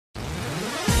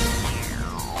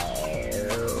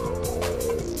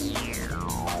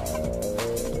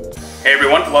Hey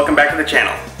everyone, welcome back to the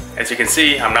channel. As you can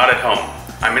see, I'm not at home.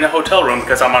 I'm in a hotel room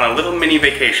because I'm on a little mini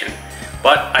vacation,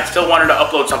 but I still wanted to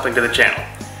upload something to the channel.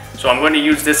 So I'm going to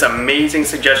use this amazing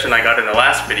suggestion I got in the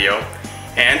last video,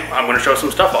 and I'm going to show some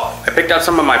stuff off. I picked out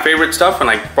some of my favorite stuff and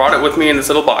I brought it with me in this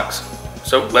little box.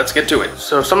 So let's get to it.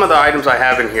 So some of the items I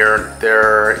have in here,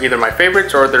 they're either my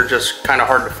favorites or they're just kind of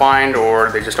hard to find or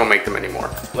they just don't make them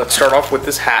anymore. Let's start off with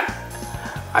this hat.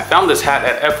 I found this hat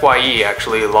at FYE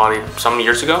actually some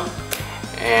years ago.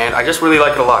 And I just really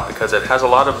like it a lot because it has a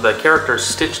lot of the characters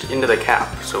stitched into the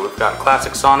cap. So we've got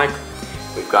classic Sonic,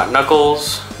 we've got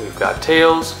Knuckles, we've got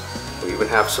Tails, we even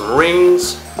have some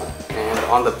rings, and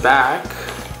on the back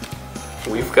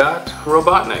we've got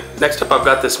Robotnik. Next up I've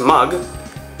got this mug.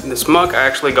 This mug I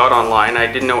actually got online. I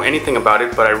didn't know anything about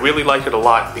it, but I really liked it a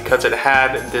lot because it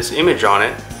had this image on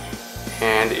it.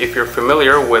 And if you're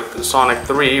familiar with Sonic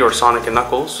 3 or Sonic and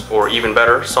Knuckles, or even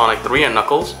better, Sonic 3 and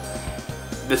Knuckles,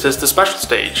 this is the special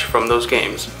stage from those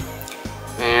games,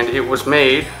 and it was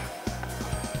made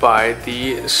by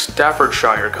the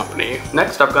Staffordshire company.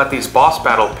 Next I've got these boss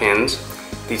battle pins.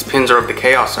 These pins are of the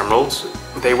Chaos Emeralds.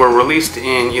 They were released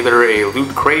in either a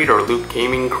Loot Crate or Loot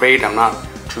Gaming Crate, I'm not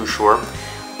too sure,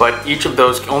 but each of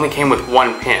those only came with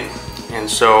one pin, and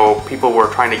so people were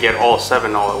trying to get all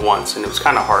 7 all at once, and it was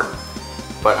kind of hard.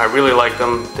 But I really like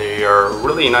them. They are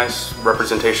really nice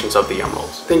representations of the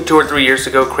emeralds. I think 2 or 3 years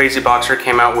ago, Crazy Boxer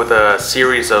came out with a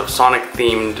series of Sonic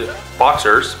themed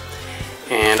boxers,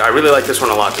 and I really like this one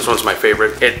a lot. This one's my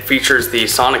favorite. It features the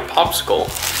Sonic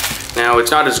Popsicle. Now it's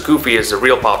not as goofy as the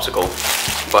real Popsicle,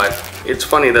 but it's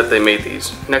funny that they made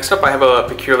these. Next up I have a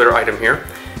peculiar item here.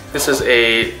 This is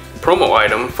a promo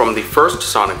item from the first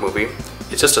Sonic movie.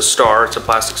 It's just a star, it's a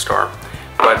plastic star,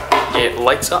 but it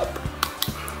lights up.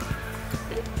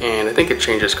 And I think it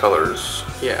changes colors.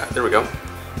 Yeah, there we go.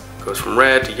 It goes from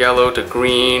red to yellow to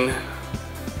green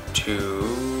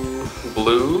to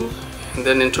blue and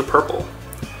then into purple.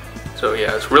 So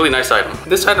yeah, it's a really nice item.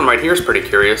 This item right here is pretty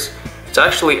curious. It's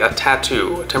actually a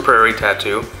tattoo, a temporary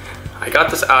tattoo. I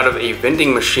got this out of a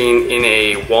vending machine in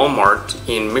a Walmart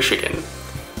in Michigan.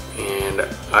 And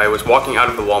I was walking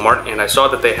out of the Walmart and I saw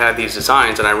that they had these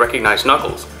designs and I recognized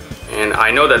Knuckles. And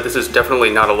I know that this is definitely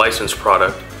not a licensed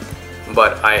product,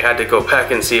 but I had to go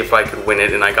back and see if I could win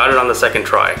it, and I got it on the second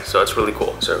try, so it's really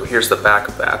cool. So here's the back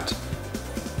of that.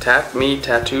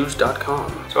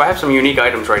 TapMeTattoos.com. So I have some unique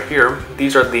items right here.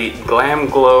 These are the Glam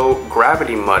Glow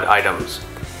Gravity Mud items,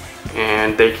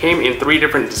 and they came in 3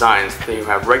 different designs. You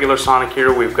have regular Sonic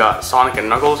here, we've got Sonic and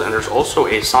Knuckles, and there's also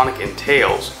a Sonic and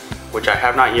Tails, which I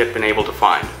have not yet been able to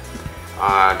find.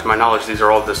 To my knowledge, these are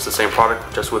all just the same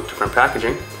product, just with different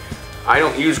packaging. I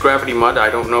don't use Gravity Mud, I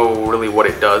don't know really what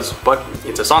it does, but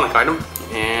it's a Sonic item,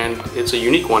 and it's a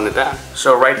unique one at that.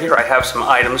 So right here I have some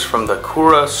items from the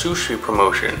Kura Sushi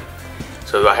promotion.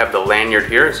 So I have the lanyard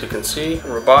here, as you can see,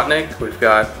 Robotnik, we've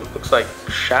got, it looks like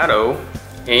Shadow,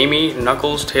 Amy,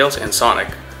 Knuckles, Tails, and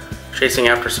Sonic, chasing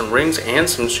after some rings and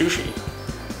some sushi.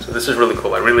 So this is really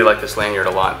cool, I really like this lanyard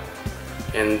a lot.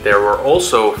 And there were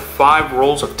also 5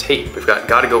 rolls of tape. We've got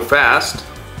Gotta Go Fast,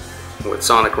 with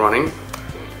Sonic running.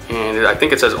 And I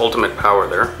think it says Ultimate Power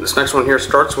there. This next one here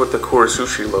starts with the Kura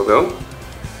Sushi logo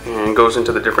and goes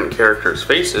into the different characters'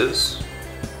 faces.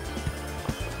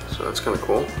 So that's kind of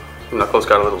cool. Knuckles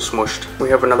got a little smushed. We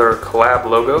have another collab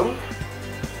logo.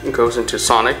 It goes into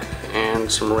Sonic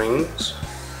and some rings.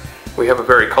 We have a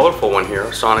very colorful one here,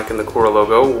 Sonic and the Kura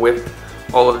logo with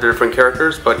all of the different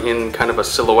characters, but in kind of a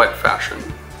silhouette fashion.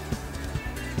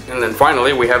 And then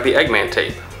finally we have the Eggman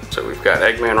tape. So we've got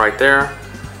Eggman right there.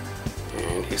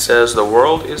 He says, "The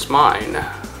world is mine."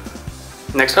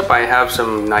 Next up I have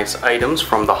some nice items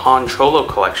from the Han Cholo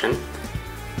collection.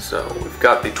 So we've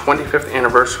got the 25th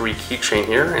anniversary keychain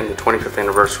here and the 25th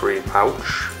anniversary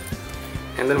pouch.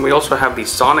 And then we also have the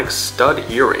Sonic stud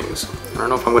earrings. I don't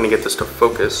know if I'm going to get this to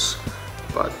focus,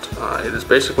 but it is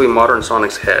basically modern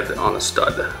Sonic's head on a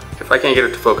stud. If I can't get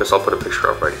it to focus, I'll put a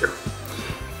picture up right here.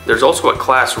 There's also a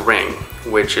class ring,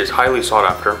 which is highly sought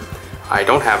after. I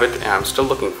don't have it and I'm still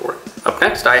looking for it. Up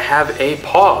next I have a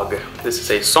Pog. This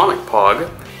is a Sonic Pog.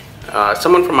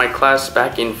 Someone from my class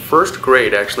back in 1st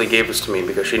grade actually gave this to me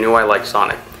because she knew I liked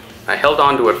Sonic. I held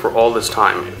on to it for all this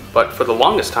time, but for the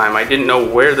longest time I didn't know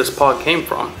where this Pog came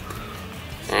from.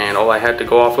 And all I had to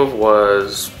go off of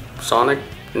was Sonic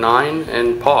 9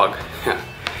 and Pog.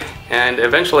 And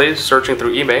eventually, searching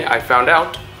through eBay, I found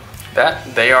out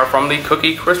that they are from the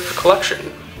Cookie Crisp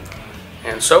collection.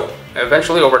 And so,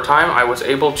 eventually over time, I was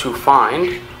able to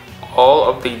find all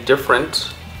of the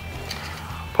different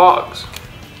Pogs.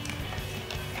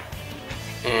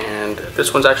 And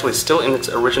this one's actually still in its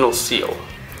original seal.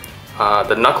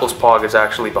 The Knuckles Pog is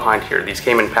actually behind here. These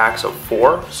came in packs of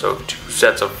 4, so 2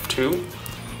 sets of 2.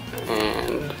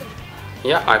 And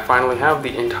yeah, I finally have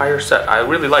the entire set. I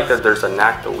really like that there's a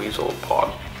Knack the Weasel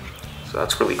Pog. So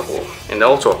that's really cool. And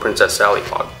also a Princess Sally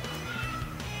Pog.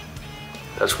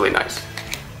 That's really nice.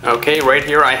 Okay, right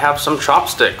here I have some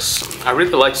chopsticks. I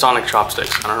really like Sonic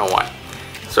chopsticks. I don't know why.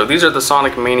 So these are the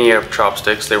Sonic Mania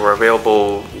chopsticks. They were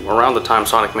available around the time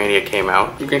Sonic Mania came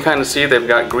out. You can kind of see they've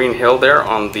got Green Hill there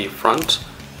on the front,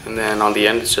 and then on the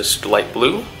end it's just light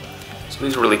blue. So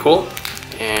these are really cool,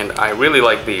 and I really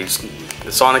like these.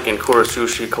 The Sonic and Kura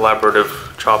Sushi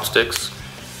collaborative chopsticks.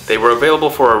 They were available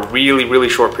for a really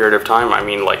short period of time. I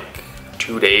mean, like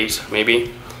 2 days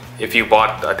maybe. If you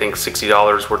bought, I think,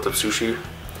 $60 worth of sushi.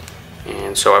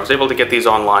 And so I was able to get these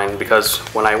online because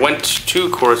when I went to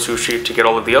Kura Sushi to get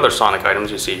all of the other Sonic items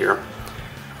you see here,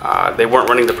 they weren't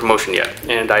running the promotion yet.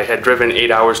 And I had driven 8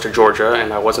 hours to Georgia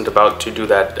and I wasn't about to do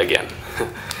that again.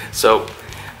 So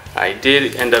I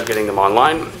did end up getting them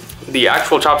online. The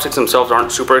actual chopsticks themselves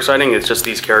aren't super exciting. It's just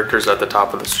these characters at the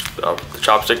top of the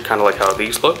chopstick, kind of like how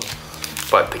these look.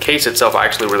 But the case itself, I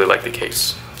actually really like the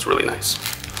case. It's really nice.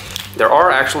 There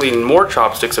are actually more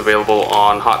chopsticks available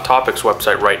on Hot Topics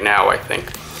website right now, I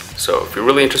think. So if you're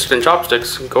really interested in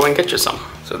chopsticks, go and get you some.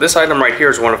 So this item right here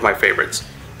is one of my favorites.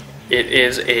 It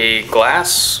is a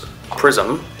glass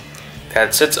prism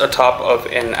that sits atop of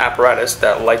an apparatus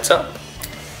that lights up.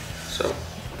 So you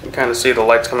can kind of see the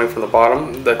lights coming from the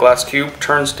bottom. The glass cube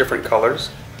turns different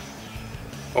colors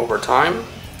over time.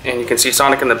 And you can see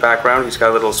Sonic in the background. He's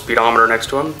got a little speedometer next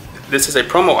to him. This is a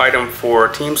promo item for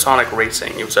Team Sonic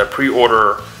Racing. It was a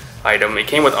pre-order item. It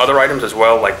came with other items as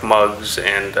well, like mugs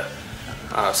and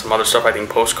some other stuff, I think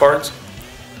postcards.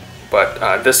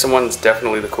 But this one's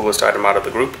definitely the coolest item out of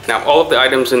the group. Now, all of the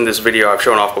items in this video I've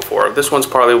shown off before. This one's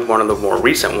probably one of the more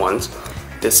recent ones.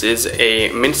 This is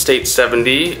a Mint State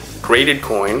 70 graded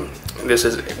coin. This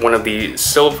is one of the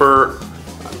silver,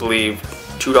 I believe,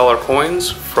 $2 coins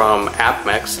from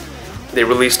AppMex. They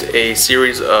released a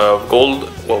series of gold,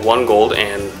 well, 1 gold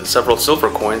and several silver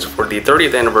coins for the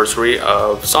 30th anniversary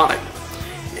of Sonic.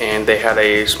 And they had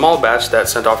a small batch that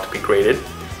sent off to be graded,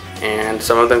 and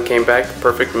some of them came back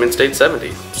perfect Mint State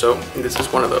 70. So this is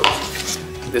one of those.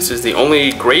 This is the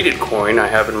only graded coin I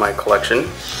have in my collection,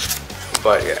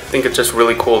 but yeah, I think it's just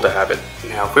really cool to have it.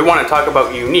 Now, if we want to talk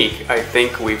about unique, I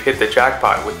think we've hit the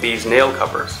jackpot with these nail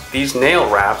covers. These nail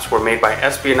wraps were made by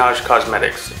Espionage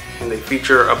Cosmetics, and they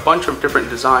feature a bunch of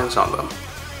different designs on them,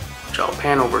 which I'll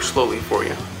pan over slowly for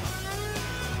you.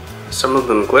 Some of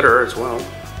them glitter as well.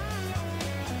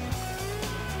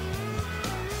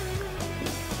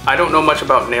 I don't know much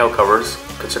about nail covers,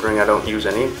 considering I don't use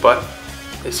any, but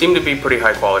they seem to be pretty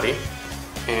high quality,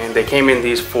 and they came in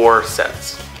these 4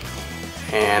 sets.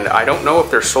 And I don't know if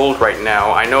they're sold right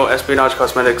now. I know Espionage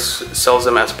Cosmetics sells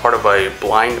them as part of a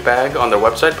blind bag on their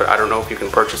website, but I don't know if you can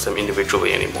purchase them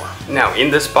individually anymore. Now, in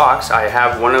this box, I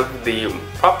have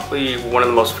probably one of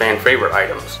the most fan favorite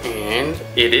items, and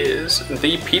it is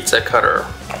the pizza cutter.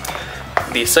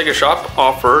 The Sega shop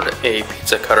offered a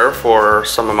pizza cutter for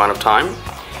some amount of time.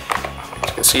 As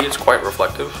you can see, it's quite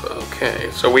reflective.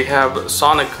 Okay, so we have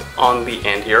Sonic on the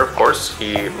end here, of course.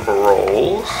 He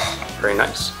rolls, very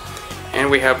nice. And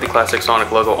we have the classic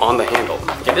Sonic logo on the handle.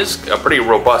 It is a pretty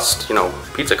robust,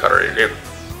 pizza cutter.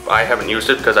 I haven't used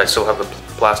it because I still have the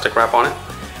plastic wrap on it,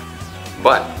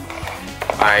 but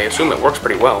I assume it works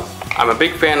pretty well. I'm a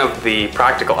big fan of the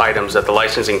practical items that the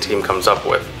licensing team comes up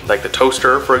with, like the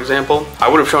toaster, for example. I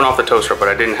would have shown off the toaster, but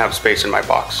I didn't have space in my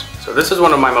box. So this is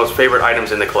one of my most favorite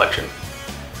items in the collection.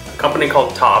 A company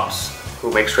called Topps, who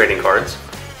makes trading cards,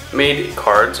 made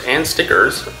cards and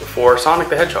stickers for Sonic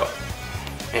the Hedgehog.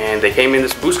 And they came in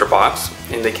this booster box,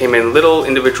 and they came in little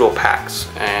individual packs,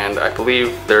 and I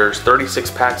believe there's 36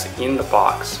 packs in the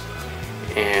box,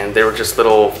 and they were just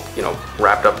little,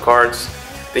 wrapped up cards.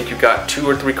 I think you got 2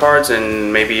 or 3 cards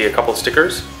and maybe a couple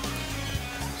stickers.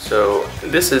 So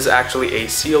this is actually a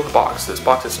sealed box. This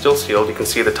box is still sealed. You can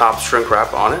see the top shrink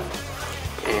wrap on it,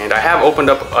 and I have opened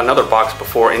up another box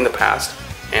before in the past,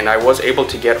 and I was able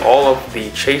to get all of the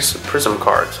Chase Prism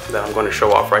cards that I'm going to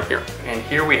show off right here. And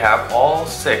here we have all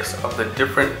 6 of the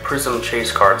different Prism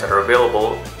Chase cards that are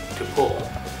available to pull.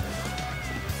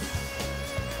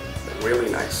 They're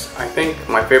really nice. I think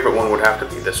my favorite one would have to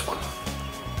be this one.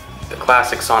 The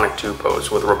classic Sonic 2 pose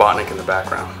with Robotnik in the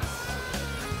background.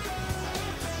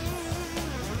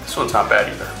 This one's not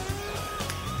bad either.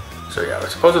 So yeah,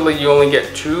 supposedly you only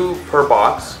get 2 per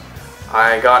box.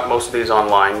 I got most of these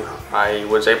online. I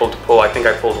was able to pull, I think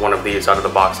I pulled one of these out of the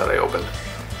box that I opened.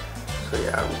 So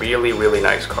yeah, really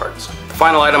nice cards. The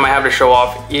final item I have to show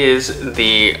off is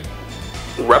the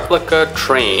replica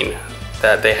train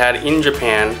that they had in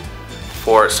Japan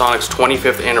for Sonic's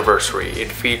 25th anniversary.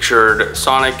 It featured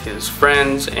Sonic, his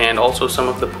friends, and also some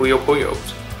of the Puyo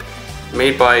Puyos,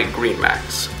 made by Green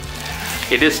Max.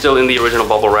 It is still in the original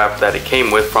bubble wrap that it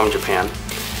came with from Japan.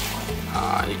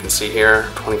 You can see here,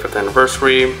 25th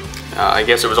anniversary. I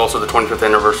guess it was also the 25th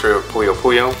anniversary of Puyo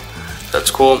Puyo.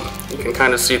 That's cool. You can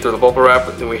kind of see through the bubble wrap.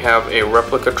 Then we have a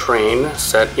replica train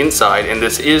set inside, and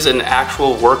this is an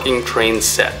actual working train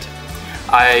set.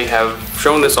 I have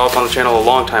shown this off on the channel a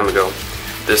long time ago.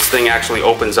 This thing actually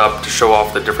opens up to show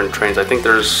off the different trains. I think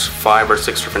there's 5 or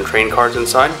 6 different train cards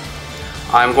inside.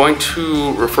 I'm going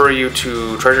to refer you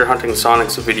to Treasure Hunting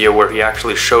Sonic's video where he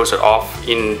actually shows it off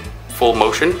in full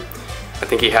motion. I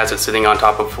think he has it sitting on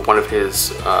top of one of his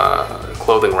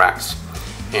clothing racks.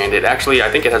 And it actually,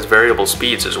 I think it has variable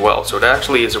speeds as well. So it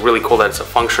actually is really cool that it's a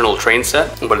functional train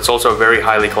set, but it's also a very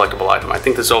highly collectible item. I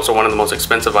think this is also one of the most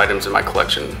expensive items in my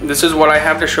collection. This is what I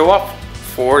have to show off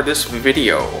for this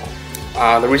video.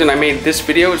 The reason I made this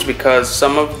video is because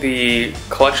some of the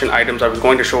collection items I was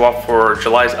going to show off for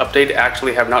July's update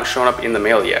actually have not shown up in the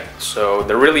mail yet. So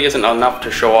there really isn't enough to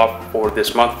show off for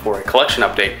this month for a collection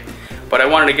update. But I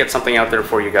wanted to get something out there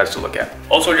for you guys to look at.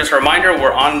 Also, just a reminder,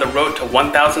 we're on the road to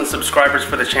 1,000 subscribers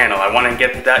for the channel. I want to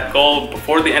get that goal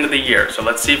before the end of the year, so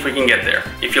let's see if we can get there.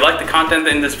 If you like the content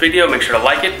in this video, make sure to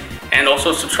like it, and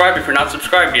also subscribe if you're not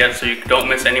subscribed yet so you don't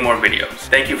miss any more videos.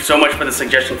 Thank you so much for the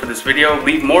suggestion for this video.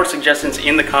 Leave more suggestions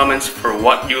in the comments for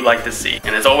what you'd like to see.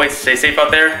 And as always, stay safe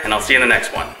out there, and I'll see you in the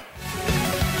next one.